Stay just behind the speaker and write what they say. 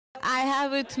I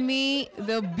have with me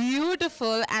the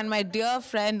beautiful and my dear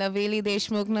friend Naveli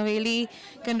Deshmukh. Naveli,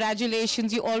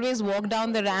 congratulations. You always walk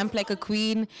down the ramp like a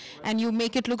queen and you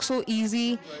make it look so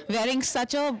easy. Wearing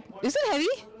such a... Is it heavy?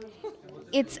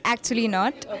 It's actually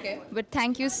not. Okay. But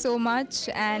thank you so much.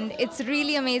 And it's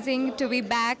really amazing to be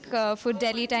back for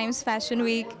Delhi Times Fashion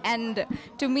Week and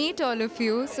to meet all of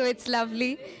you. So it's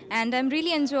lovely. And I'm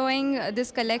really enjoying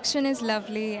this collection is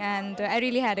lovely and I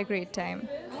really had a great time.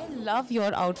 I love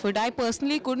your outfit. I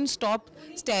personally couldn't stop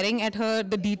staring at her,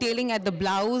 the detailing at the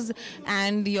blouse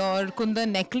and your kundan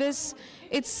necklace.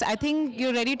 I think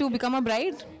you're ready to become a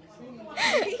bride.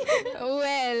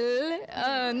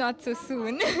 Well, not so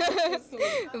soon.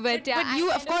 But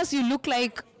You, of course, you look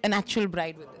like an actual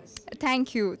bride with this.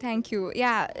 Thank you, thank you.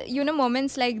 Yeah,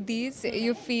 moments like these,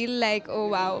 you feel like, oh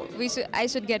wow, I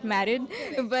should get married,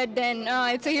 but then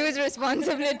it's a huge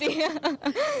responsibility.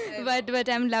 but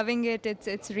I'm loving it.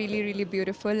 It's really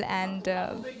beautiful, and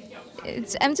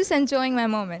I'm just enjoying my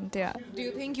moment. Yeah. Do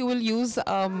you think you will use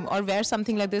or wear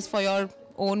something like this for your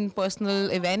own personal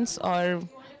events or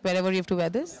wherever you have to wear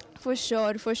this? For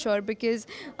sure, because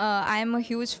I'm a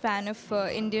huge fan of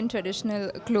Indian traditional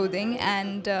clothing,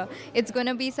 and it's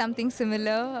gonna be something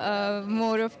similar,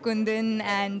 more of kundan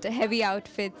and heavy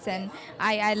outfits, and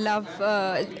I love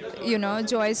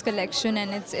Joy's collection,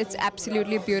 and it's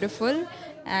absolutely beautiful,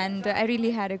 and I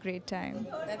really had a great time.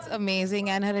 That's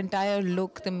amazing, and her entire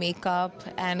look, the makeup,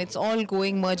 and it's all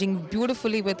merging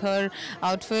beautifully with her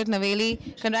outfit.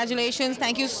 Naveli, congratulations,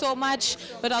 thank you so much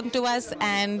for talking to us,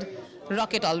 and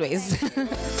rock it always.